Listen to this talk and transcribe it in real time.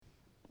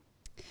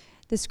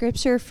The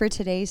scripture for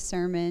today's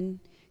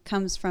sermon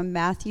comes from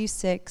Matthew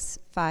 6,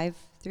 5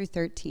 through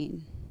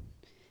 13.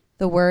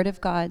 The word of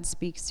God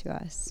speaks to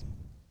us.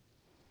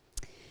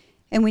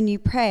 And when you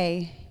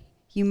pray,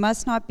 you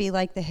must not be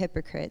like the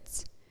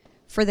hypocrites,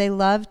 for they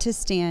love to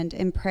stand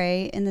and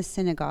pray in the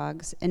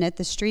synagogues and at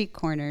the street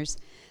corners,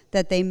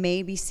 that they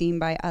may be seen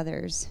by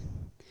others.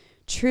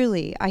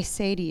 Truly, I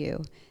say to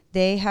you,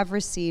 they have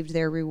received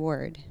their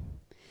reward.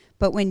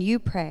 But when you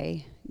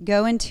pray,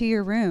 go into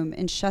your room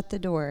and shut the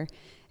door,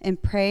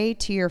 and pray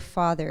to your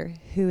Father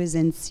who is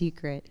in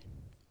secret.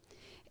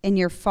 And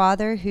your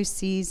Father who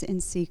sees in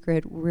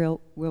secret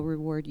will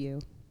reward you.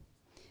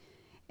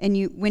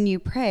 And when you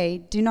pray,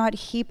 do not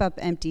heap up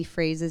empty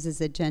phrases as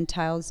the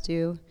Gentiles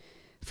do,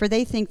 for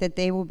they think that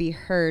they will be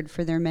heard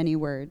for their many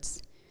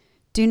words.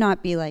 Do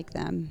not be like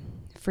them,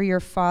 for your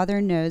Father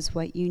knows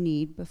what you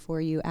need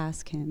before you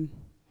ask him.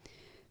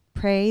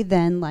 Pray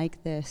then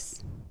like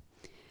this: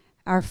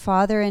 Our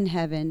Father in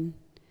heaven,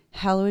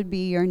 hallowed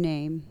be your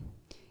name.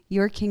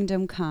 Your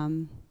kingdom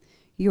come,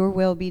 your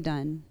will be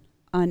done,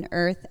 on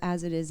earth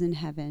as it is in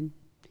heaven.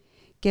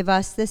 Give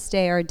us this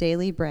day our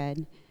daily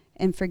bread,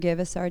 and forgive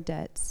us our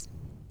debts,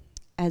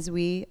 as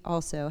we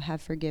also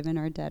have forgiven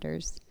our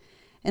debtors.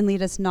 And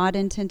lead us not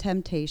into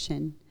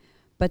temptation,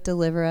 but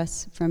deliver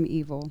us from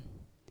evil.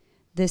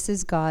 This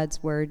is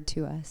God's word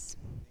to us.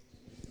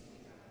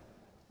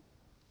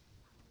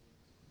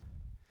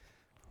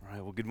 All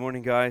right, well, good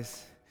morning,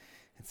 guys.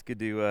 It's good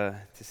to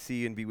see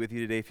you and be with you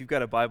today. If you've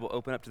got a Bible,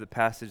 open up to the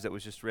passage that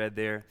was just read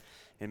there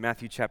in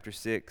Matthew chapter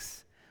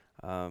 6.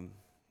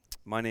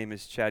 My name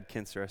is Chad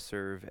Kinser. I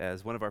serve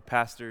as one of our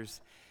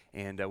pastors,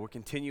 and we're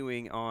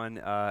continuing on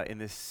in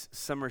this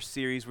summer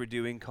series we're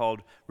doing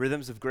called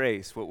Rhythms of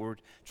Grace. What we're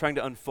trying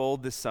to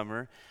unfold this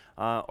summer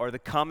are the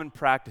common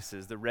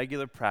practices, the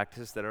regular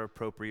practices that are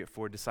appropriate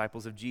for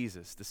disciples of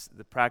Jesus,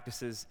 the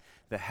practices,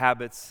 the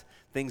habits,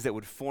 things that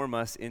would form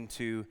us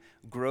into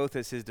growth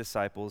as his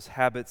disciples,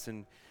 habits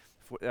and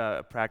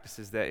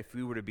practices that if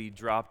we were to be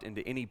dropped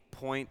into any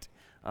point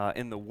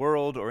in the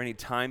world or any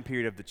time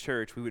period of the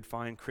church, we would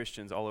find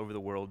Christians all over the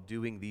world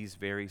doing these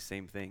very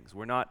same things.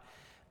 We're not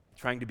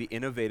trying to be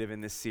innovative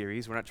in this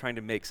series. We're not trying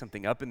to make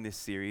something up in this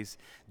series.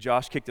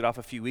 Josh kicked it off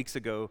a few weeks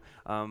ago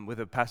with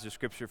a passage of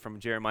scripture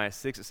from Jeremiah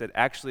 6. It said,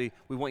 actually,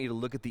 we want you to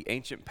look at the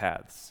ancient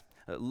paths.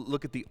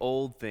 Look at the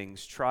old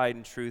things, tried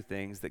and true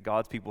things that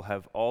God's people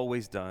have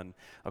always done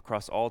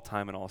across all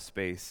time and all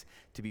space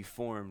to be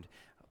formed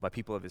by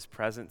people of his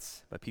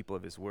presence, by people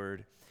of his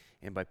word,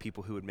 and by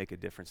people who would make a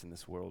difference in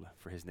this world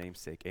for his name's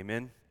sake.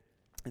 Amen?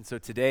 And so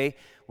today,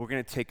 we're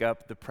going to take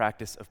up the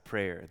practice of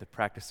prayer,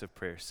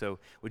 So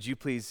would you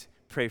please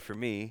pray for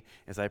me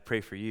as I pray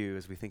for you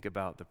as we think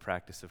about the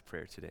practice of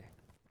prayer today?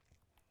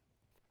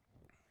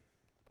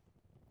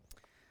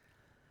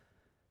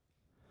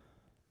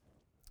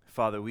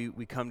 Father,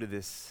 we come to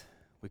this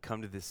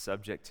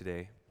subject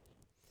today.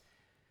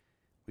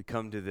 We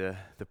come to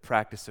the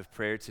practice of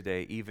prayer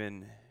today,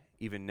 even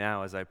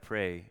now as I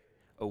pray,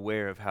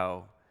 aware of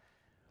how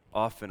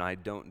often I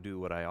don't do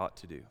what I ought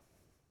to do.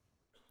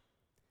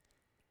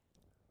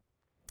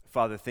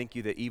 Father, thank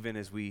you that even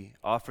as we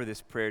offer this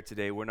prayer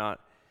today, we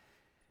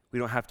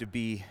don't have to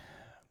be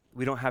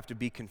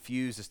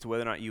confused as to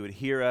whether or not you would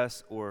hear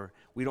us, or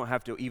we don't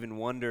have to even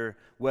wonder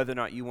whether or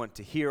not you want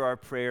to hear our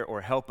prayer or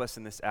help us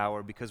in this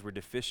hour because we're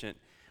deficient.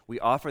 We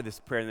offer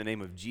this prayer in the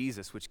name of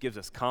Jesus, which gives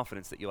us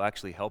confidence that you'll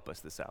actually help us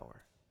this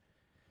hour.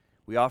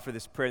 We offer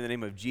this prayer in the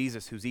name of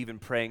Jesus, who's even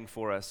praying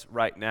for us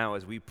right now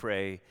as we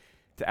pray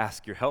to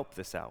ask your help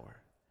this hour.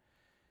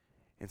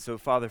 And so,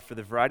 Father, for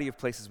the variety of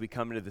places we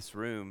come into this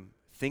room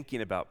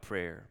thinking about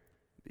prayer,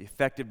 the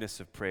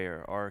effectiveness of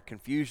prayer, our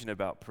confusion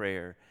about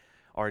prayer,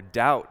 our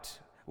doubt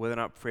whether or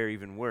not prayer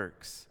even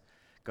works.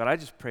 God, I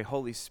just pray,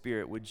 Holy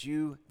Spirit, would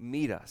you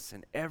meet us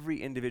in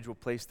every individual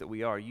place that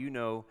we are? You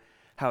know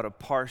how to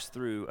parse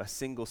through a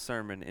single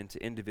sermon into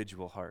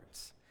individual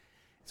hearts.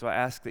 So I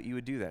ask that you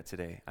would do that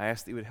today. I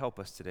ask that you would help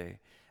us today.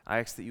 I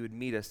ask that you would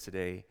meet us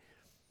today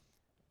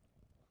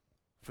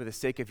for the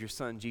sake of your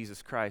Son,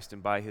 Jesus Christ,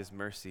 and by his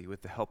mercy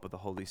with the help of the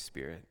Holy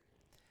Spirit.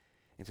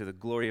 And to the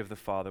glory of the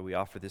Father, we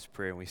offer this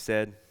prayer. And we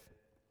said,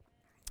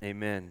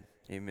 amen,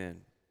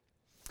 amen.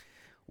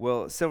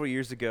 Well, several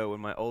years ago when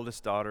my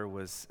oldest daughter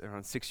was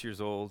around 6 years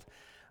old,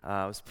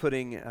 I was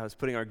putting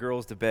our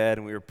girls to bed,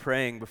 and we were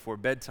praying before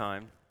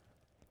bedtime.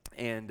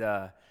 And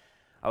I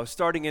was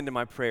starting into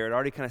my prayer. I'd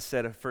already kind of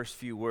said a first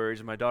few words,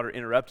 and my daughter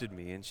interrupted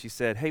me, and she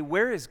said, "Hey,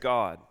 where is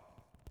God?"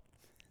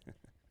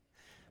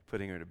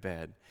 Putting her to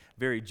bed.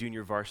 Very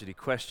junior varsity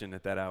question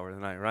at that hour of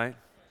the night, right?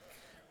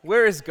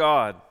 Where is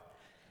God?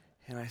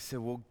 And I said,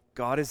 well,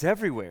 God is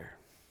everywhere.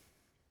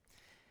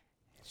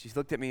 She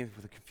looked at me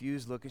with a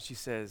confused look, and she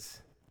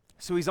says,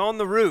 so he's on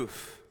the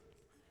roof.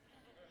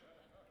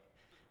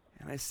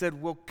 And I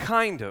said, well,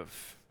 kind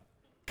of.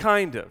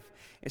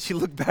 And she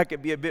looked back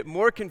at me a bit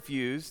more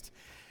confused.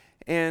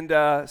 And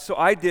so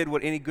I did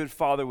what any good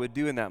father would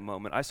do in that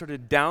moment. I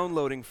started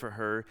downloading for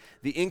her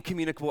the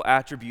incommunicable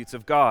attributes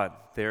of God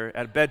there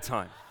at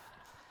bedtime.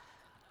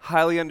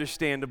 Highly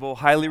understandable,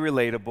 highly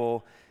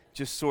relatable,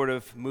 just sort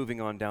of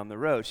moving on down the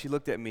road. She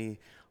looked at me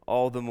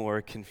all the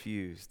more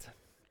confused.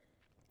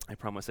 I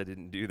promise I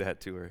didn't do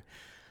that to her.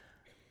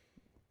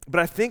 But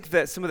I think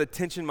that some of the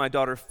tension my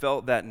daughter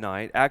felt that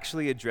night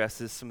actually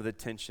addresses some of the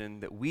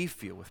tension that we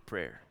feel with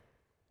prayer.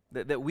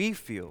 That we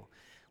feel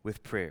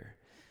with prayer.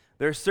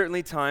 There are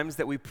certainly times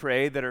that we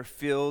pray that are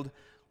filled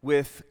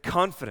with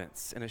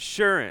confidence and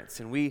assurance,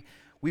 and we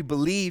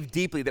believe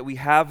deeply that we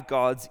have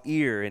God's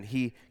ear and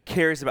He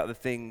cares about the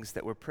things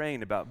that we're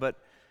praying about. But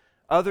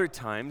other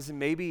times, and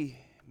maybe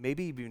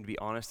even to be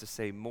honest to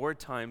say more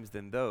times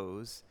than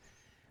those,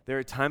 there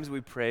are times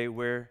we pray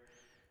where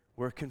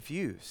we're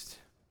confused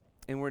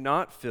and we're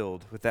not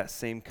filled with that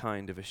same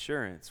kind of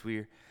assurance.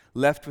 We're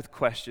left with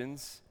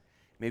questions.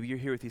 Maybe you're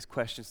here with these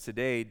questions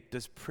today.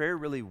 Does prayer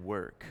really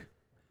work?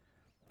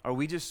 Are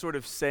we just sort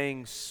of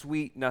saying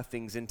sweet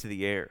nothings into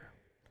the air?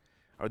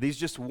 Are these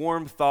just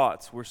warm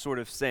thoughts we're sort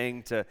of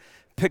saying to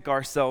pick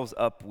ourselves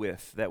up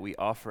with that we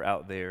offer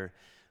out there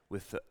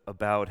with a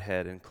bowed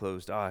head and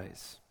closed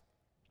eyes?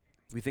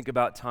 We think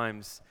about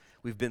times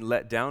we've been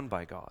let down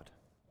by God,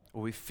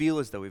 or we feel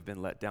as though we've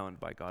been let down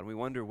by God. And we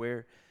wonder,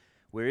 where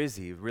is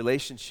He?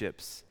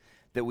 Relationships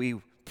that we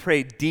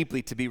prayed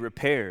deeply to be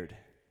repaired,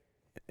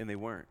 and they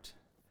weren't.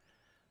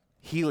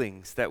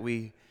 Healings that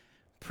we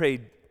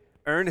prayed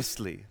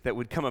earnestly that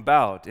would come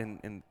about,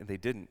 and they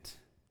didn't.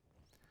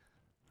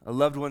 A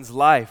loved one's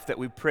life that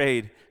we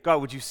prayed,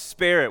 God, would you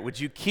spare it? Would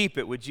you keep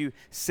it? Would you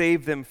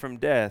save them from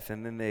death?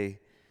 And then they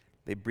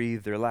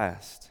breathed their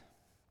last.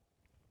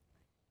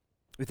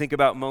 We think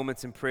about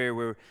moments in prayer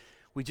where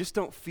we just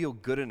don't feel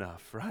good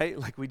enough, right?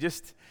 Like we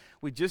just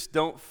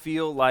don't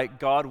feel like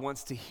God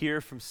wants to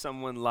hear from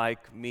someone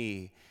like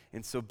me,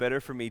 and so better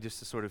for me just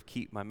to sort of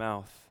keep my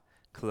mouth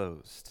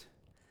closed.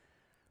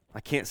 I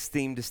can't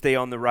seem to stay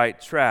on the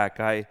right track.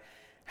 I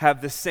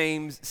have the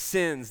same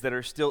sins that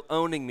are still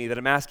owning me, that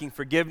I'm asking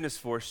forgiveness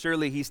for.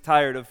 Surely He's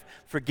tired of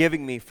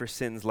forgiving me for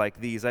sins like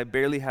these. I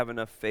barely have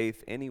enough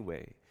faith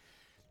anyway.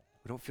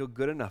 We don't feel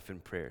good enough in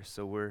prayer,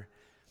 so we're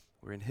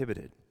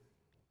inhibited.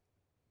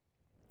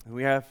 And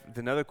we have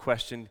another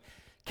question: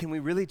 can we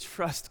really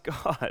trust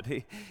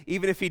God?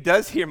 Even if He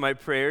does hear my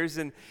prayers,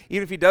 and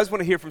even if He does want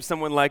to hear from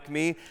someone like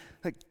me,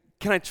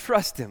 can I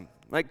trust Him?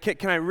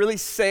 Can I really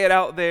say it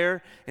out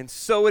there and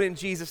sow it in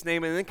Jesus'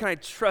 name, and then can I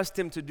trust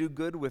Him to do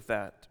good with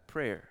that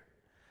prayer?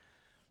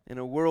 In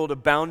a world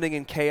abounding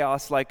in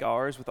chaos like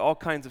ours, with all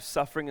kinds of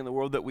suffering in the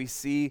world that we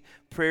see,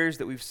 prayers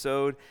that we've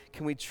sowed,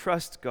 can we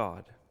trust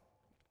God?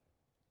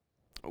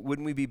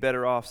 Wouldn't we be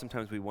better off,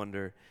 sometimes we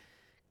wonder,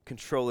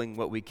 controlling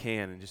what we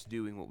can and just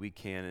doing what we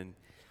can and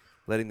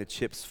letting the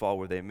chips fall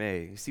where they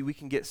may? You see, we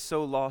can get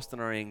so lost in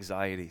our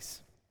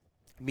anxieties.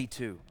 Me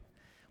too.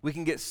 We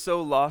can get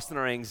so lost in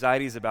our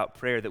anxieties about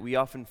prayer that we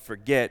often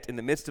forget, in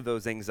the midst of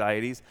those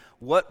anxieties,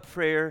 what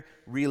prayer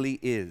really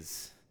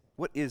is.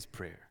 What is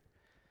prayer?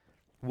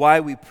 Why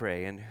we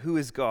pray, and who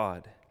is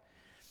God?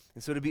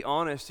 And so, to be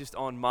honest, just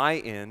on my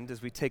end,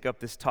 as we take up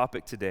this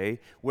topic today,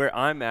 where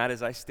I'm at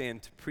as I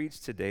stand to preach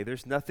today,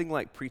 there's nothing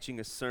like preaching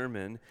a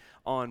sermon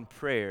on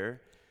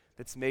prayer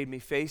that's made me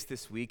face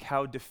this week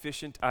how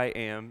deficient I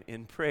am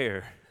in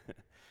prayer.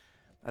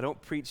 I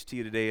don't preach to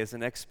you today as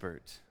an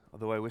expert,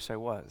 although I wish I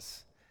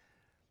was.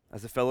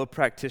 As a fellow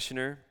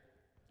practitioner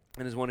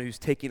and as one who's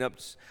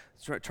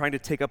trying to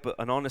take up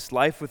an honest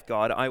life with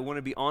God, I want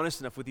to be honest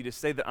enough with you to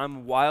say that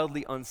I'm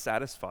wildly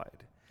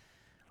unsatisfied.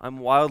 I'm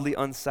wildly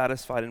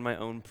unsatisfied in my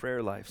own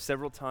prayer life.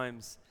 Several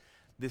times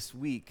this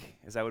week,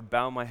 as I would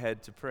bow my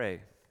head to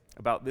pray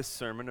about this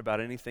sermon,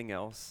 about anything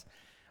else,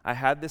 I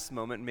had this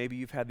moment, maybe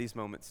you've had these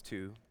moments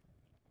too,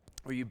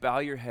 where you bow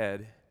your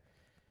head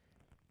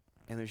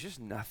and there's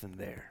just nothing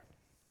there.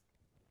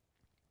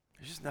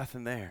 There's just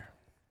nothing there.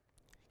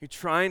 You're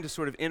trying to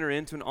sort of enter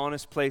into an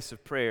honest place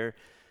of prayer,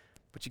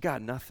 but you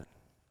got nothing.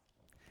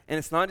 And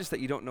it's not just that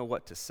you don't know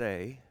what to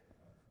say.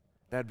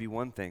 That'd be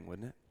one thing,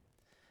 wouldn't it?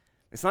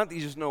 It's not that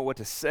you just know what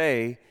to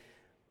say,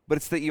 but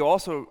it's that you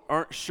also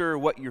aren't sure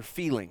what you're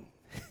feeling.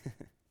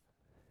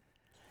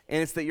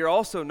 And it's that you're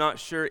also not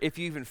sure if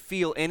you even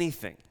feel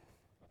anything.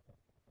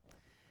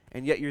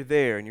 And yet you're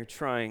there and you're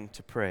trying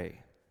to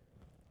pray.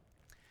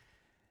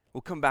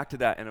 We'll come back to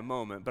that in a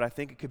moment, but I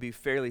think it could be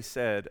fairly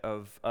said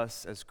of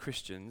us as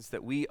Christians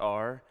that we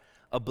are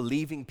a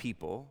believing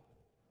people.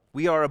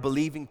 We are a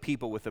believing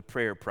people with a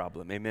prayer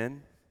problem,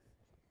 amen?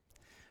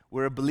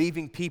 We're a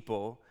believing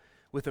people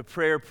with a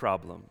prayer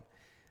problem.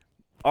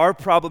 Our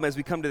problem as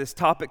we come to this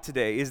topic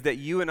today is that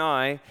you and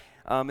I,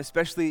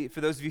 especially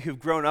for those of you who've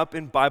grown up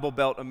in Bible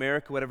Belt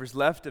America, whatever's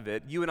left of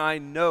it, you and I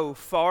know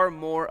far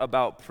more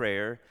about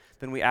prayer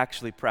than we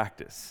actually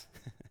practice.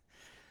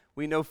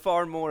 We know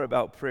far more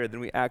about prayer than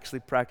we actually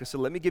practice. So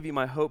let me give you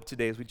my hope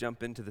today as we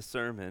jump into the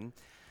sermon.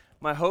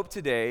 My hope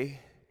today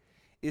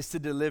is to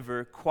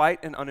deliver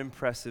quite an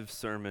unimpressive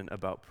sermon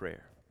about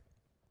prayer.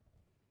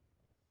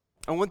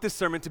 I want this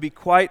sermon to be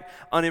quite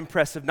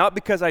unimpressive, not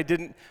because I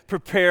didn't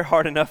prepare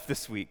hard enough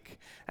this week.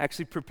 I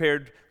actually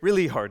prepared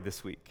really hard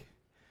this week.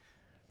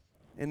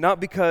 And not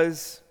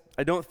because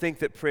I don't think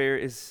that prayer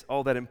is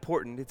all that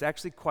important. It's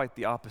actually quite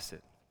the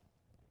opposite.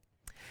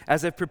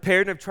 As I've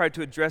prepared and I've tried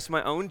to address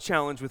my own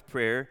challenge with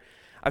prayer,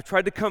 I've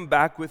come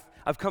back with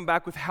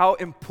how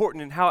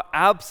important and how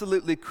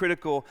absolutely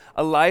critical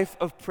a life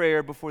of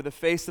prayer before the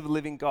face of the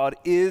living God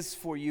is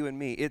for you and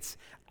me. It's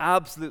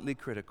absolutely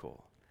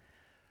critical.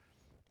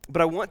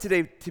 But I want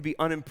today to be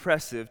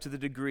unimpressive to the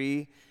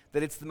degree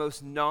that it's the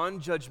most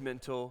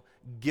non-judgmental,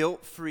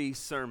 guilt-free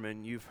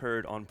sermon you've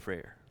heard on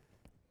prayer.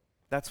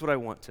 That's what I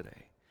want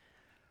today.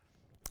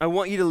 I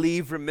want you to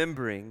leave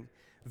remembering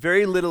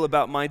very little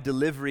about my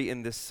delivery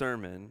in this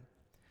sermon,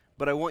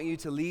 but I want you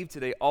to leave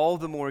today all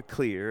the more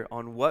clear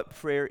on what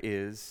prayer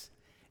is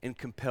and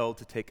compelled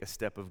to take a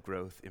step of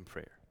growth in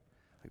prayer.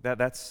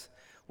 That's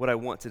what I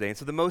want today. And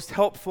so the most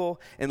helpful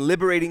and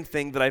liberating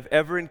thing that I've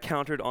ever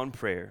encountered on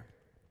prayer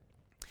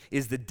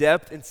is the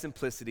depth and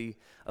simplicity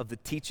of the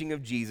teaching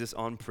of Jesus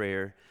on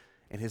prayer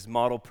and his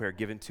model prayer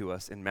given to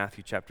us in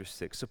Matthew chapter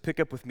 6. So pick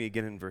up with me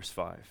again in verse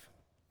 5.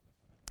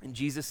 And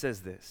Jesus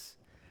says this,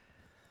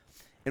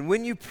 "And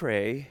when you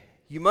pray,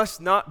 you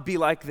must not be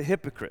like the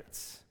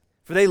hypocrites,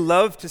 for they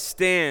love to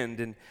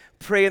stand and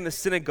pray in the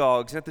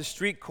synagogues and at the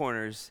street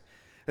corners,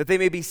 that they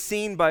may be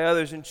seen by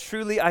others. And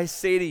truly I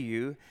say to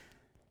you,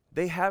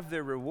 they have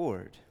their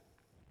reward.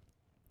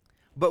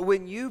 But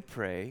when you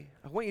pray,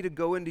 I want you to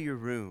go into your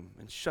room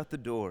and shut the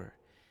door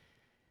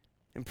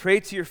and pray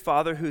to your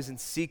Father who is in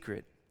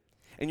secret.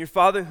 And your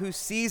Father who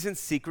sees in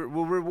secret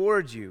will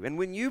reward you. And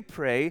when you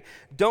pray,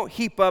 don't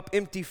heap up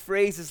empty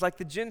phrases like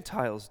the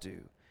Gentiles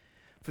do,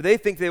 for they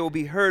think they will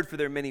be heard for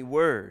their many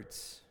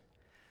words."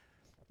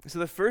 So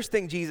the first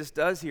thing Jesus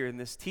does here in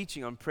this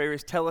teaching on prayer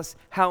is tell us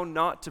how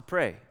not to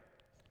pray.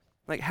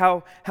 Like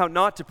how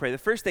not to pray. The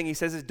first thing he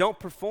says is don't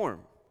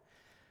perform.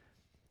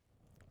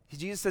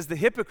 Jesus says the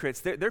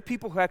hypocrites, they're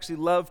people who actually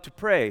love to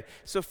pray.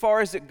 So far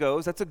as it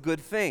goes, that's a good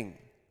thing.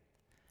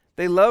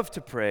 They love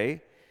to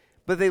pray,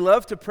 but they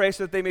love to pray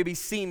so that they may be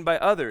seen by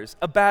others.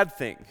 A bad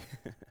thing.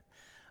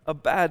 A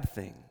bad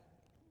thing.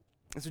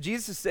 And so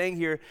Jesus is saying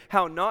here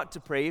how not to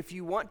pray. If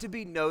you want to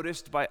be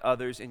noticed by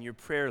others in your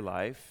prayer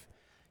life,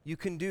 you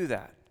can do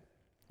that.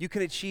 You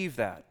can achieve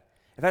that.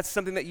 If that's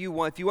something that you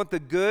want, if you want the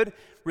good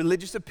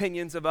religious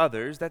opinions of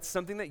others, that's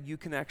something that you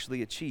can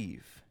actually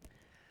achieve.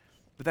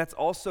 But that's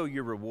also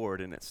your reward,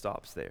 and it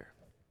stops there.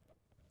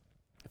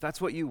 If that's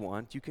what you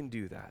want, you can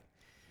do that.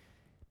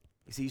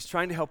 You see, he's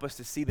trying to help us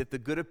to see that the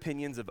good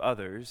opinions of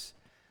others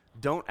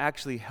don't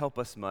actually help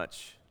us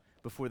much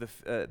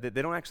they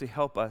don't actually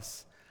help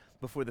us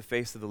before the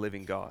face of the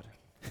living God,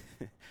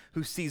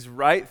 who sees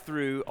right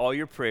through all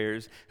your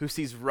prayers, who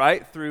sees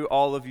right through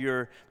all of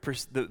your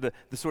the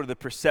sort of the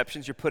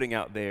perceptions you're putting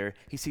out there.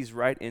 He sees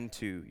right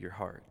into your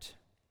heart.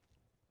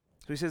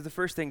 So he says the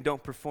first thing,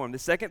 don't perform. The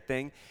second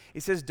thing, he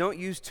says don't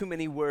use too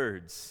many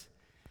words.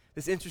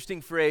 This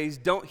interesting phrase,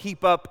 don't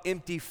heap up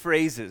empty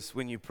phrases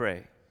when you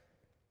pray.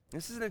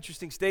 This is an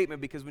interesting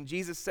statement because when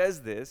Jesus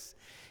says this,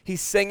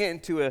 he's saying it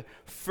into a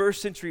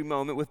first century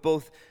moment with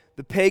both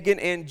the pagan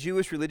and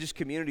Jewish religious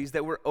communities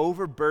that were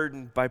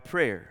overburdened by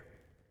prayer.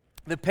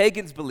 The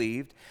pagans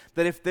believed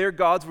that if their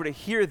gods were to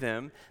hear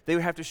them, they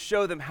would have to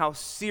show them how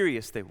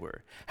serious they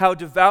were, how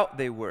devout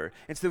they were.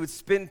 And so they would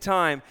spend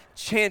time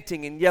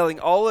chanting and yelling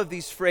all of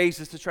these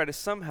phrases to try to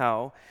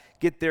somehow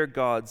get their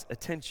God's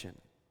attention.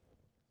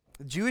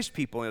 The Jewish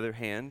people, on the other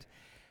hand,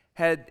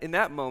 had in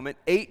that moment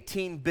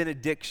 18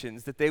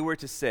 benedictions that they were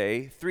to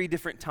say 3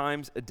 different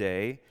times a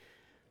day,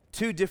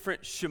 2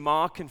 different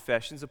Shema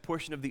confessions, a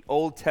portion of the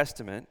Old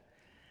Testament,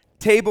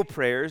 table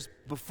prayers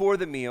before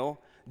the meal,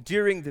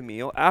 during the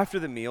meal, after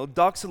the meal,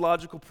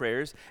 doxological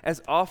prayers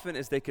as often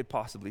as they could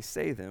possibly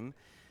say them.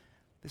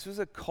 This was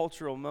a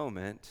cultural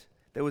moment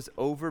that was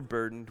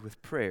overburdened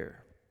with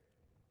prayer,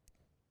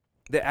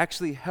 that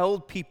actually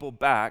held people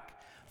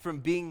back from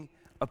being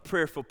a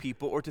prayerful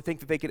people or to think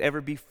that they could ever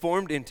be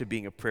formed into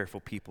being a prayerful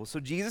people. So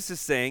Jesus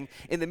is saying,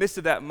 in the midst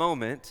of that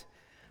moment,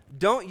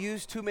 don't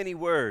use too many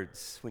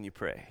words when you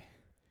pray.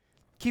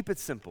 Keep it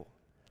simple.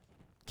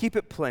 Keep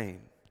it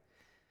plain.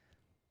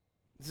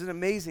 This is an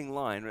amazing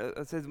line.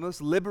 It's the most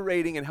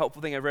liberating and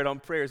helpful thing I've read on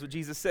prayer is what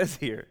Jesus says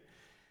here.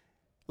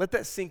 Let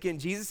that sink in.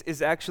 Jesus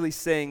is actually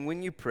saying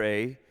when you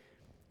pray,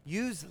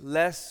 use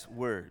less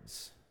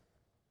words.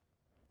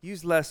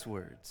 Use less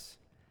words.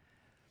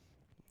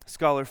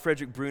 Scholar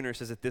Frederick Bruner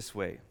says it this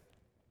way: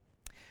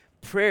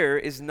 prayer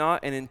is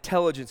not an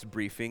intelligence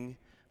briefing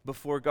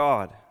before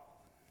God.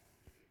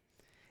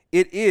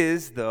 It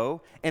is,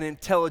 though, an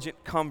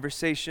intelligent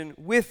conversation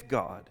with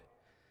God.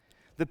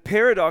 The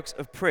paradox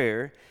of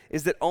prayer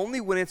is that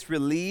only when it's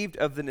relieved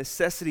of the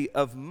necessity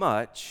of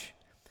much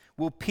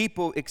will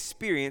people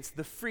experience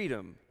the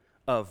freedom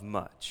of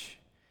much.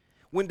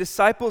 When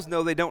disciples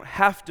know they don't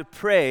have to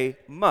pray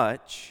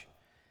much,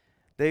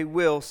 they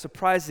will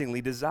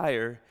surprisingly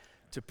desire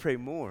to pray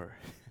more.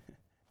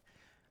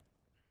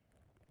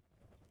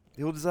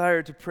 They will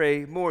desire to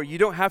pray more. You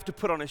don't have to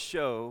put on a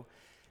show,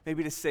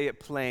 maybe to say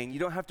it plain, you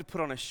don't have to put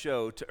on a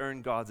show to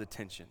earn God's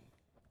attention.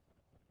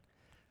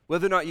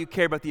 Whether or not you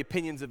care about the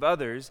opinions of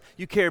others,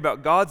 you care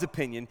about God's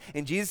opinion.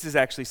 And Jesus is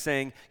actually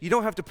saying, you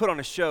don't have to put on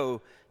a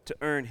show to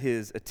earn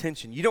his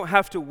attention. You don't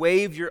have to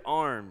wave your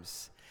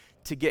arms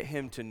to get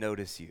him to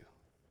notice you.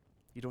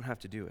 You don't have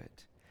to do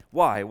it.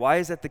 Why? Why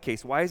is that the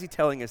case? Why is he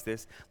telling us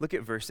this? Look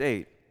at verse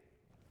 8.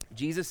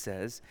 Jesus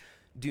says,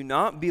 "Do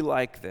not be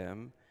like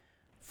them,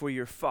 for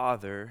your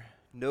Father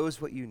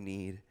knows what you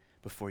need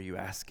before you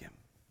ask him."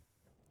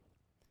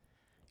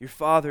 Your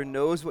Father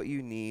knows what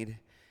you need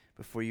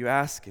before you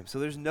ask him. So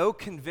there's no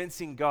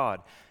convincing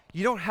God.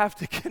 You don't have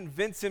to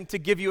convince him to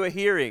give you a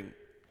hearing.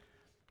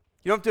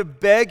 You don't have to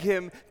beg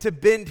him to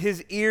bend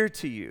his ear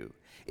to you.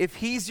 If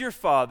he's your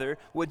Father,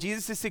 what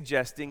Jesus is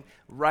suggesting,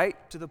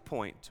 right to the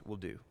point will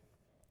do.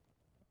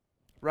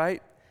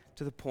 Right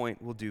to the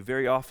point will do.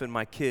 Very often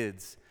my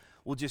kids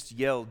will just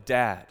yell,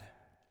 "Dad."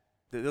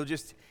 They'll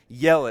just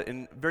yell it,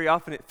 and very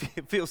often it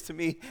feels to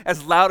me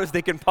as loud as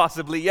they can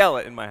possibly yell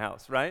it in my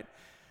house, right?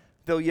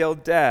 They'll yell,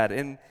 "Dad."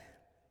 And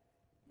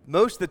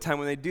most of the time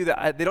when they do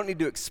that, they don't need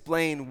to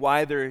explain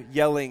why they're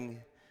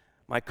yelling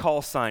my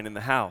call sign in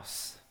the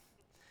house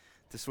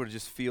to sort of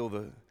just feel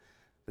the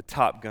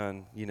Top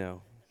Gun,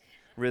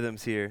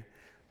 rhythms here.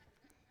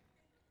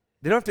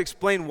 They don't have to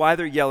explain why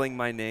they're yelling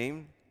my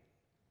name.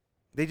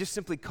 They just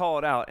simply call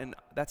it out, and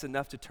that's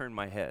enough to turn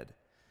my head.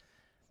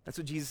 That's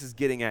what Jesus is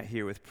getting at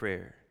here with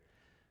prayer.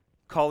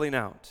 Calling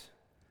out.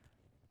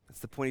 That's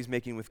the point he's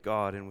making with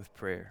God and with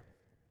prayer.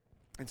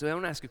 And so I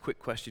want to ask a quick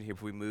question here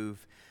before we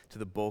move to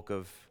the bulk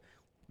of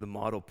the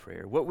model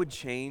prayer. What would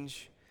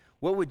change?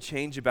 What would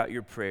change about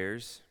your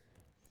prayers?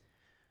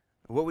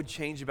 What would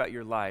change about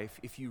your life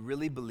if you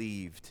really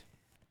believed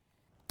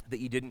that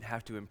you didn't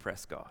have to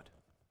impress God?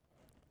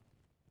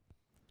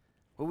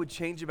 What would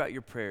change about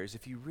your prayers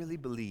if you really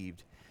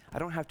believed, I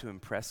don't have to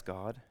impress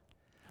God,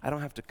 I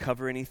don't have to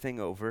cover anything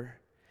over,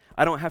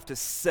 I don't have to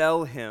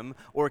sell him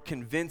or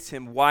convince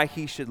him why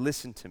he should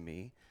listen to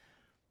me?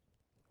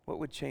 What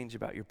would change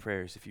about your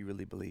prayers if you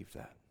really believed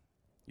that?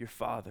 Your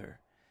Father,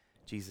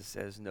 Jesus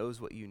says, knows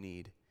what you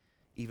need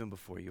even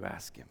before you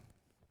ask him.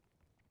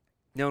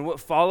 Now, in what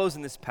follows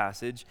in this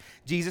passage,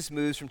 Jesus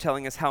moves from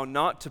telling us how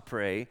not to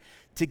pray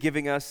to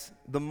giving us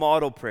the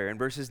model prayer in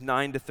verses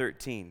 9 to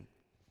 13.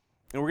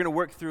 And we're going to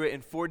work through it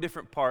in 4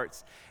 different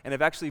parts, and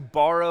I've actually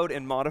borrowed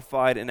and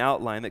modified an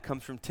outline that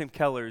comes from Tim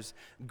Keller's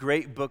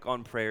great book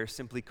on prayer,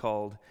 simply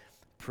called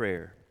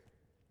Prayer.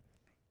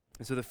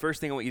 And so the first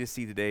thing I want you to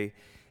see today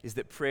is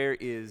that prayer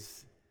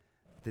is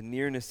the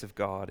nearness of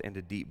God and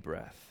a deep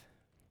breath.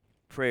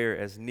 Prayer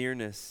as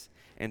nearness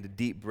and a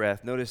deep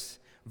breath. Notice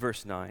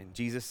verse 9.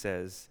 Jesus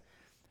says,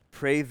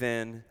 "Pray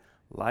then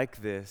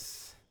like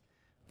this,"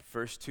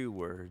 first 2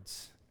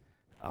 words,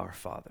 "Our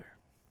Father."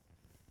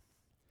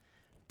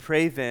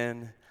 Pray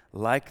then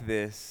like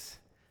this,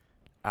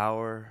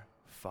 "Our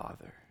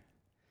Father."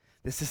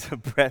 This is a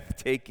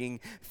breathtaking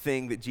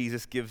thing that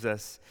Jesus gives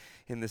us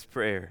in this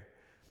prayer.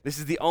 This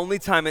is the only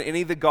time in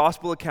any of the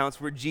gospel accounts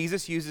where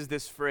Jesus uses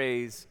this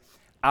phrase,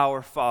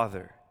 "Our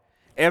Father."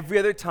 Every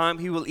other time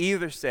he will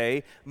either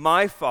say,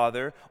 "My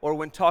Father," or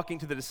when talking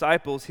to the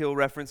disciples, he'll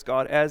reference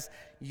God as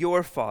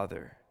 "your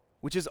Father,"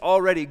 which is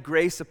already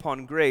grace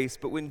upon grace.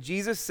 But when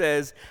Jesus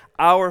says,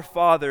 "Our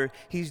Father,"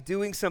 he's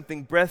doing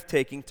something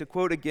breathtaking. To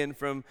quote again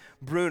from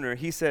Bruner,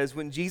 he says,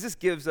 when Jesus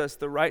gives us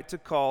the right to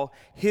call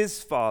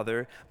his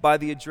Father by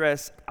the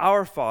address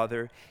 "Our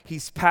Father,"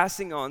 he's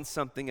passing on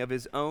something of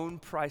his own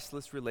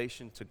priceless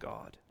relation to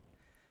God.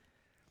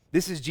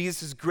 This is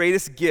Jesus'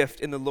 greatest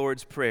gift in the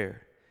Lord's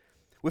Prayer.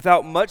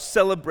 Without much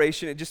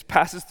celebration, it just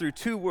passes through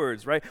 2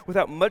 words, right?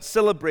 Without much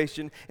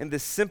celebration in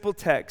this simple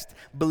text,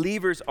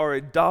 believers are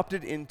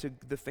adopted into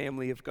the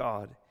family of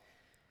God.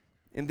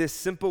 And this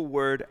simple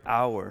word,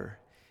 "our,"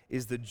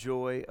 is the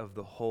joy of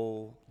the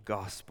whole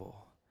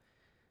gospel.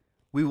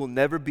 We will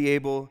never be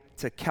able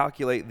to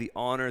calculate the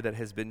honor that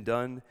has been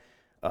done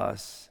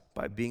us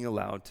by being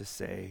allowed to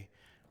say,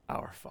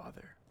 "Our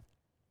Father."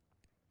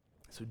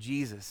 So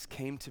Jesus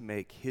came to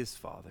make his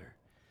Father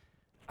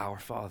our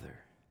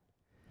Father.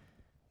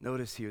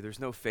 Notice here, there's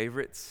no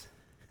favorites.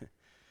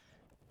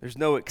 There's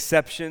no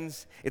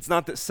exceptions. It's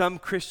not that some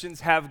Christians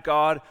have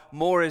God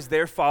more as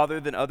their Father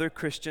than other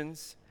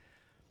Christians.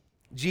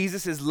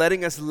 Jesus is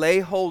letting us lay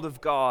hold of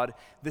God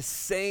the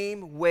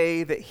same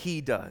way that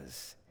he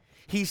does.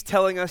 He's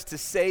telling us to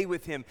say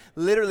with him,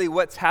 literally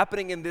what's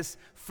happening in this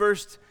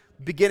first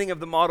beginning of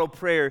the model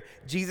prayer.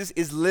 Jesus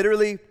is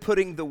literally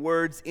putting the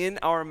words in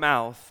our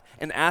mouth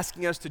and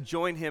asking us to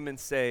join him and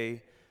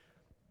say,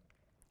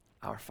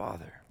 "Our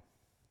Father."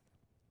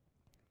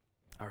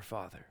 Our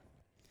Father.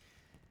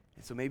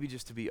 And so maybe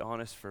just to be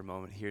honest for a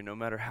moment here, no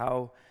matter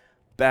how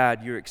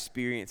bad your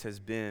experience has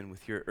been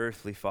with your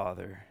earthly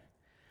father,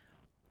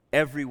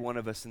 every one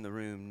of us in the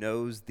room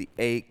knows the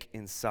ache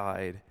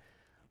inside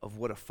of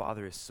what a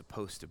father is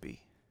supposed to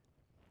be.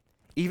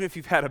 Even if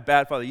you've had a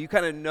bad father, you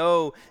kind of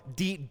know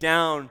deep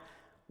down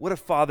what a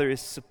father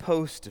is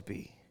supposed to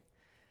be.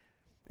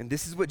 And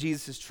this is what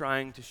Jesus is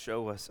trying to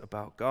show us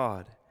about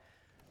God.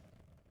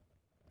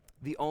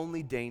 The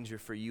only danger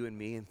for you and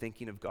me in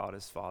thinking of God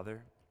as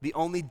Father, the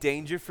only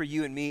danger for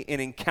you and me in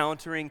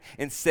encountering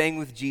and saying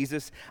with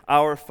Jesus,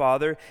 "Our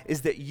Father,"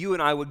 is that you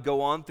and I would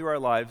go on through our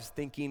lives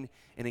thinking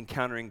and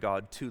encountering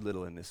God too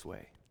little in this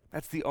way.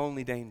 That's the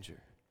only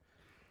danger.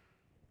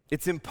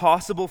 It's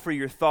impossible for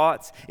your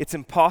thoughts, it's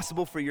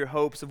impossible for your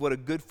hopes of what a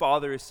good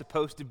father is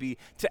supposed to be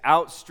to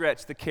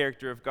outstretch the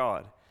character of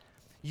God.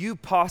 You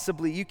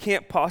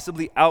can't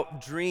possibly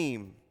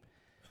outdream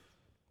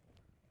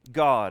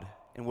God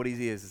and what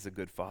he is as a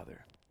good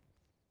father.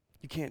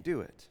 You can't do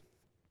it.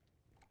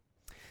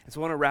 And so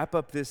I want to wrap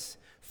up this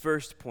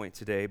first point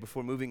today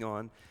before moving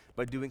on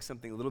by doing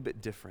something a little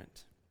bit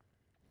different.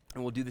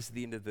 And we'll do this at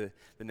the end of the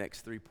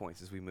next 3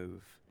 points as we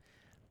move.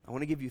 I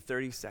want to give you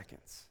 30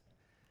 seconds.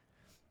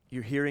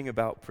 You're hearing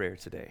about prayer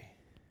today.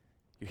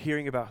 You're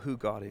hearing about who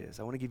God is.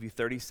 I want to give you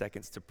 30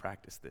 seconds to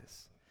practice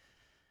this.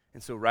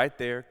 And so right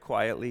there,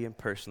 quietly and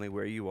personally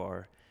where you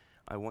are,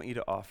 I want you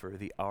to offer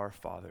the Our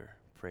Father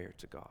prayer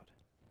to God.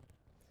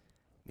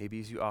 Maybe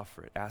as you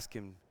offer it, ask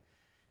him,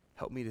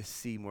 help me to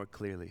see more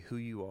clearly who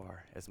you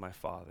are as my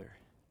Father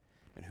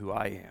and who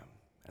I am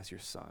as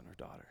your son or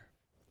daughter.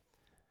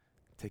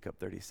 Take up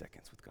 30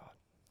 seconds with God.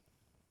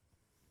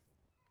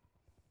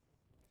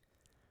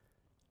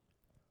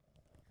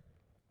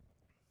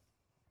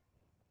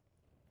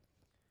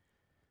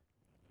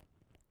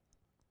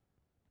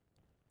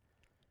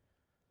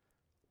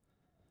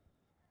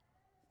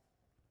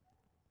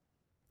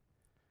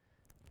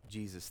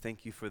 Jesus,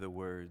 thank you for the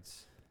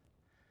words,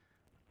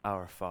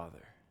 Our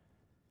Father.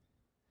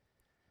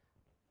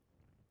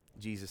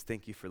 Jesus,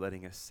 thank you for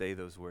letting us say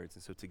those words.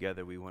 And so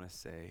together we want to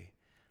say,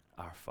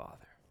 Our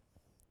Father.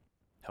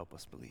 Help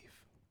us believe.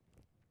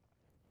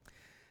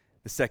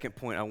 The second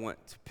point I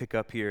want to pick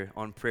up here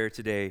on prayer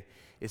today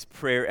is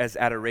prayer as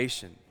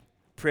adoration.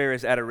 Prayer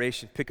as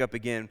adoration. Pick up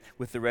again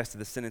with the rest of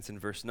the sentence in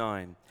verse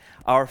 9.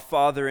 Our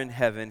Father in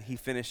heaven, he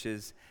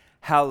finishes,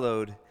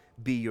 hallowed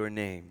be your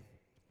name.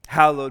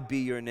 Hallowed be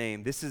your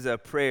name. This is a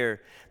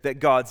prayer that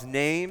God's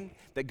name,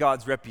 that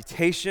God's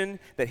reputation,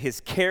 that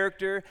his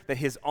character, that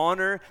his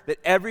honor, that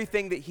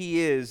everything that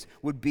he is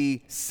would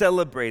be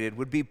celebrated,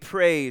 would be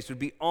praised, would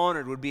be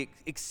honored, would be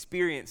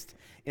experienced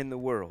in the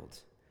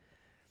world.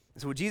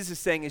 And so what Jesus is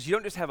saying is you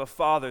don't just have a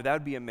father, that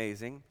would be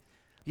amazing.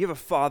 You have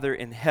a Father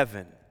in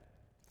heaven.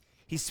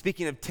 He's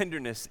speaking of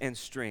tenderness and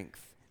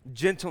strength,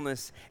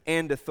 gentleness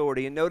and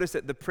authority. And notice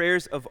that the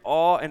prayers of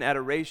awe and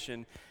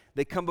adoration,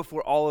 they come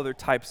before all other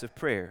types of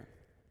prayer.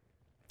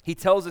 He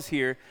tells us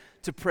here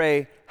to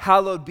pray,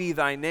 hallowed be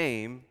thy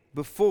name,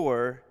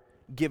 before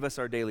give us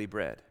our daily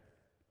bread.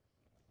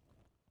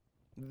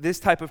 This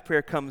type of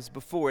prayer comes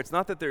before. It's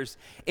not that there's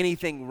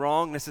anything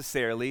wrong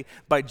necessarily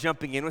by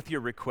jumping in with your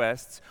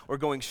requests or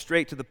going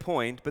straight to the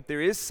point, but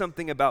there is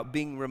something about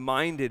being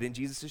reminded, and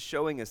Jesus is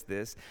showing us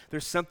this.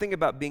 There's something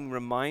about being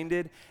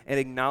reminded and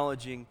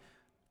acknowledging,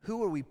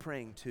 who are we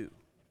praying to?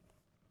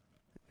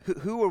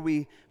 Who are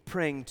we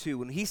praying to?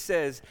 When he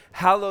says,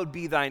 hallowed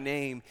be thy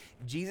name,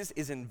 Jesus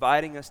is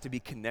inviting us to be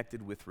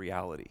connected with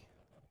reality.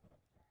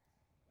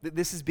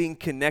 This is being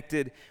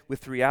connected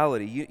with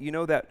reality. You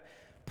know that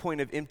point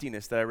of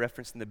emptiness that I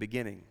referenced in the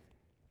beginning,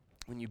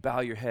 when you bow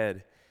your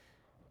head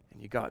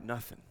and you got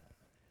nothing.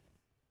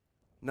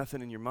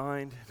 Nothing in your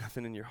mind,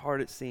 nothing in your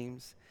heart, it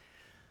seems.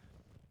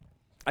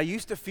 I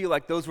used to feel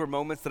like those were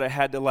moments that I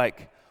had to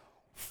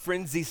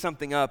frenzy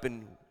something up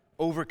and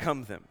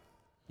overcome them.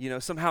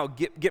 Somehow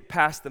get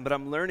past them. But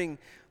I'm learning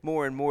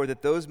more and more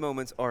that those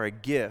moments are a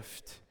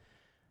gift,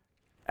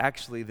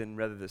 actually,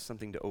 rather than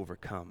something to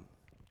overcome.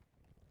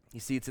 You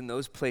see, it's in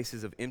those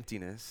places of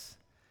emptiness,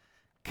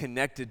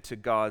 connected to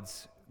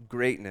God's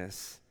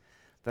greatness,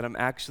 that I'm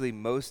actually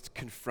most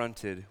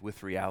confronted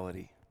with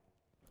reality.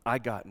 I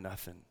got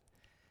nothing,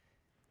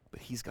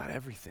 but he's got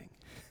everything.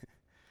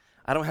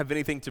 I don't have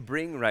anything to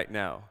bring right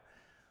now,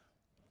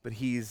 but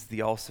he's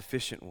the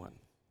all-sufficient one.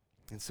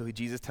 And so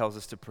Jesus tells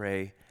us to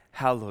pray,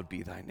 hallowed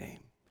be thy name.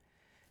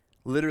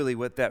 Literally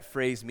what that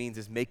phrase means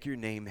is make your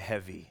name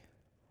heavy.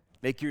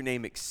 Make your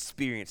name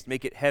experienced.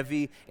 Make it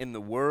heavy in the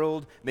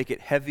world. Make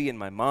it heavy in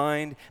my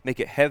mind. Make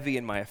it heavy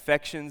in my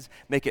affections.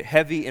 Make it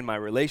heavy in my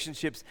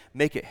relationships.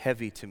 Make it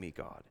heavy to me,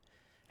 God.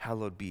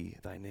 Hallowed be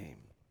thy name.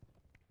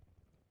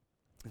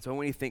 And so I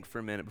want you to think for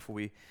a minute before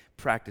we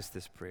practice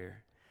this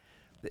prayer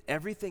that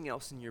everything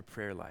else in your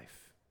prayer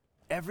life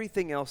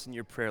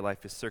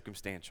is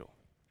circumstantial.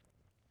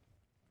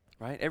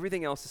 Right?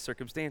 Everything else is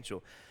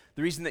circumstantial.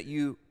 The reason that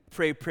you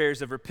pray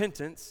prayers of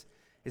repentance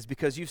is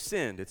because you've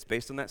sinned. It's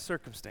based on that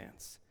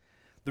circumstance.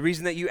 The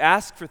reason that you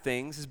ask for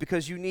things is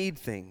because you need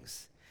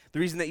things. The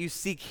reason that you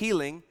seek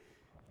healing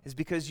is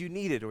because you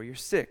need it or you're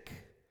sick.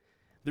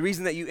 The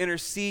reason that you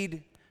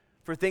intercede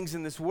for things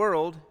in this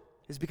world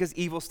is because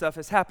evil stuff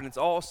has happened. It's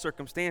all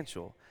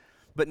circumstantial.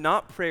 But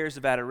not prayers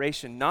of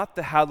adoration, not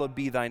the hallowed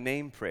be thy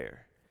name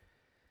prayer.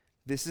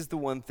 This is the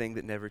one thing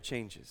that never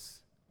changes.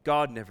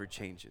 God never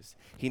changes.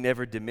 He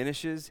never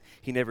diminishes.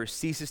 He never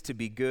ceases to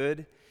be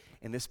good.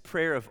 And this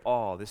prayer of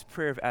awe, this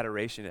prayer of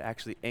adoration, it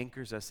actually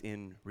anchors us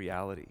in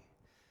reality.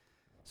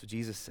 So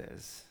Jesus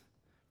says,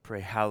 pray,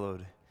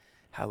 hallowed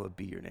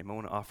be your name. I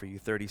want to offer you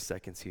 30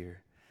 seconds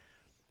here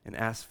and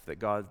ask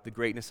that the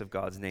greatness of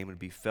God's name would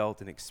be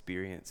felt and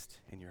experienced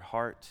in your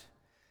heart,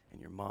 in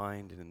your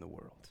mind, and in the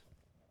world.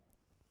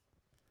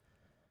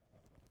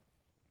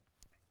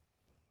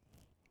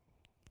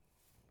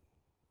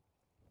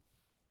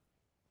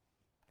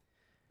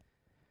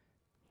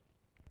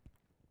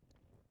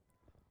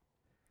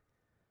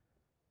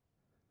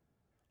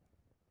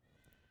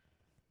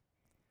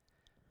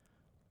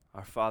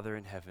 Our Father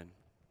in heaven,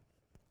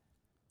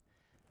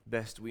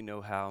 best we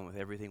know how, and with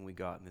everything we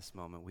got in this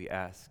moment, we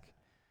ask,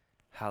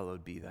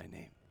 hallowed be thy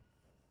name.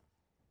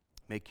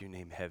 Make your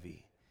name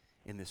heavy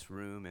in this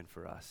room and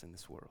for us in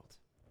this world.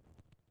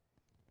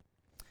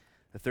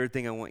 The third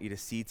thing I want you to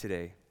see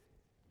today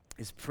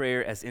is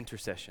prayer as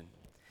intercession.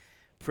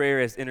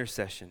 Prayer as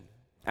intercession,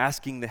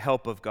 asking the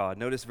help of God.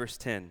 Notice verse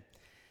 10.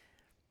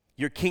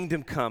 Your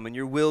kingdom come and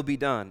your will be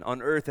done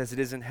on earth as it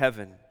is in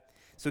heaven.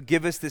 So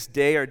give us this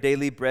day our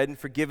daily bread and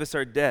forgive us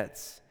our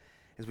debts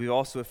as we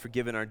also have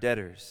forgiven our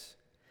debtors.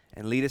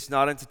 And lead us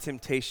not into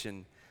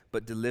temptation,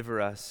 but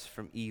deliver us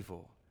from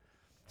evil.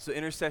 So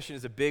intercession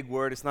is a big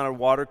word. It's not a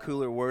water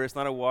cooler word. It's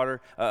not a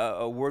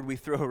word we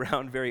throw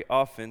around very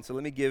often. So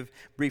let me give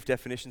brief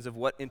definitions of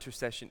what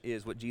intercession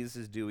is, what Jesus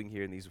is doing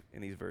here in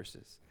these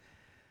verses.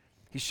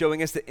 He's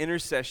showing us that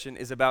intercession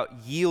is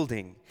about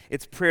yielding.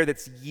 It's prayer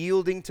that's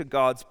yielding to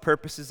God's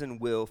purposes and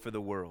will for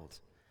the world.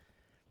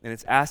 And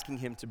it's asking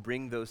him to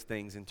bring those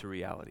things into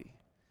reality.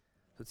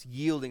 So it's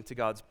yielding to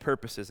God's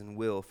purposes and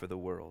will for the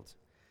world.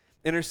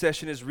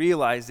 Intercession is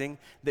realizing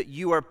that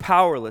you are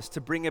powerless to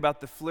bring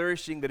about the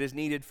flourishing that is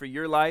needed for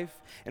your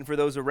life and for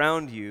those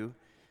around you,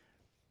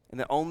 and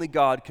that only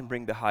God can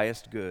bring the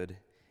highest good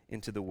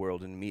into the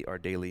world and meet our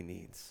daily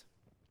needs.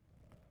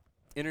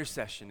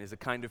 Intercession is a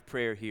kind of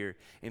prayer here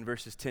in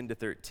verses 10 to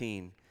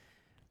 13.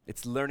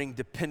 It's learning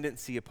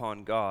dependency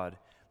upon God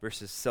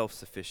versus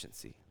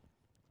self-sufficiency.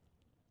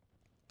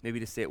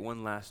 Maybe to say it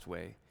one last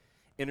way,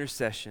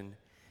 intercession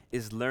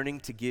is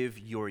learning to give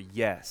your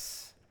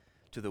yes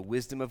to the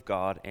wisdom of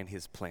God and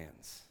his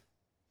plans.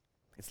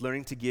 It's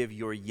learning to give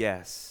your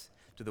yes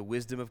to the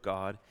wisdom of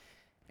God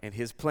and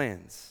his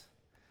plans.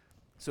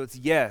 So it's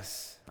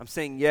yes. I'm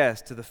saying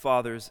yes to the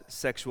Father's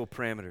sexual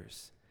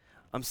parameters.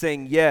 I'm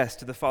saying yes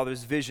to the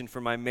Father's vision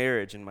for my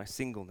marriage and my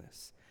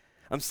singleness.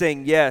 I'm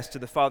saying yes to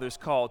the Father's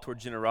call toward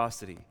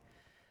generosity.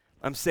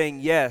 I'm saying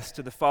yes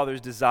to the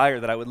Father's desire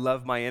that I would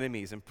love my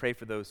enemies and pray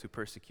for those who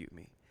persecute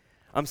me.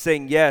 I'm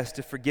saying yes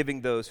to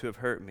forgiving those who have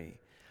hurt me.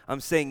 I'm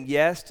saying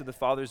yes to the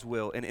Father's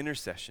will and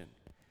intercession.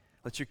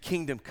 Let your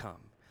kingdom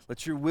come.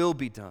 Let your will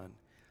be done.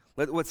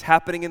 Let what's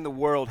happening in the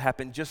world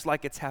happen just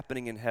like it's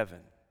happening in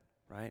heaven,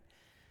 right?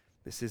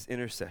 This is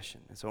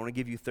intercession. And so I want to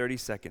give you 30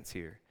 seconds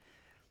here.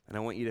 And I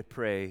want you to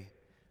pray,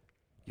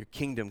 your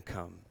kingdom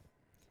come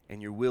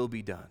and your will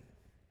be done.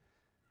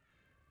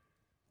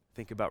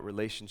 Think about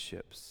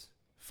relationships,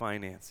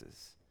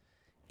 finances,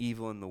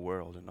 evil in the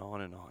world, and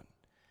on and on.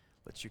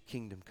 Let your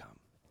kingdom come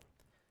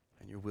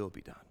and your will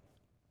be done.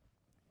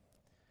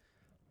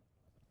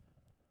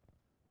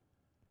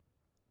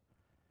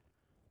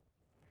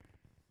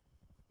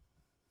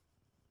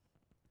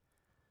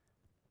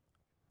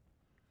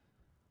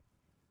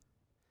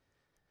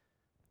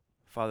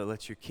 Father,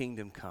 let your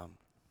kingdom come.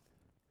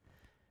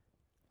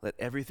 Let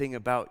everything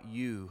about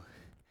you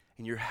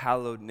and your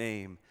hallowed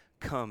name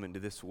come into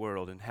this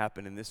world and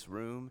happen in this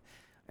room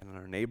and in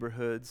our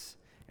neighborhoods,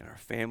 in our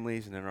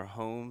families, and in our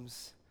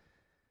homes,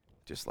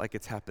 just like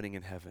it's happening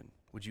in heaven.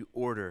 Would you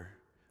order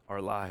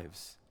our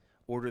lives,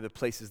 order the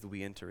places that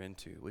we enter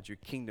into? Would your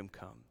kingdom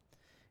come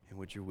and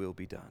would your will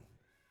be done?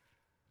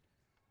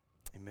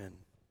 Amen.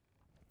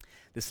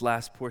 This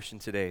last portion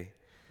today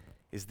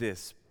is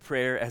this,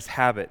 prayer as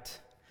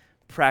habit.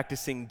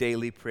 Practicing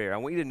daily prayer. I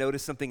want you to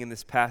notice something in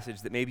this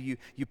passage that maybe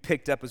you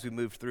picked up as we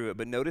moved through it,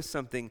 but notice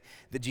something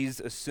that Jesus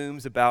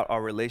assumes about our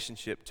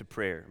relationship to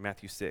prayer,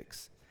 Matthew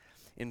 6.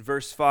 In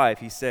verse 5,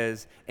 he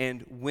says,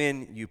 and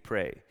when you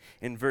pray.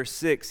 In verse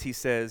 6, he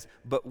says,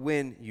 but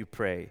when you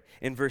pray.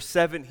 In verse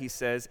 7, he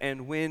says,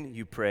 and when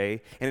you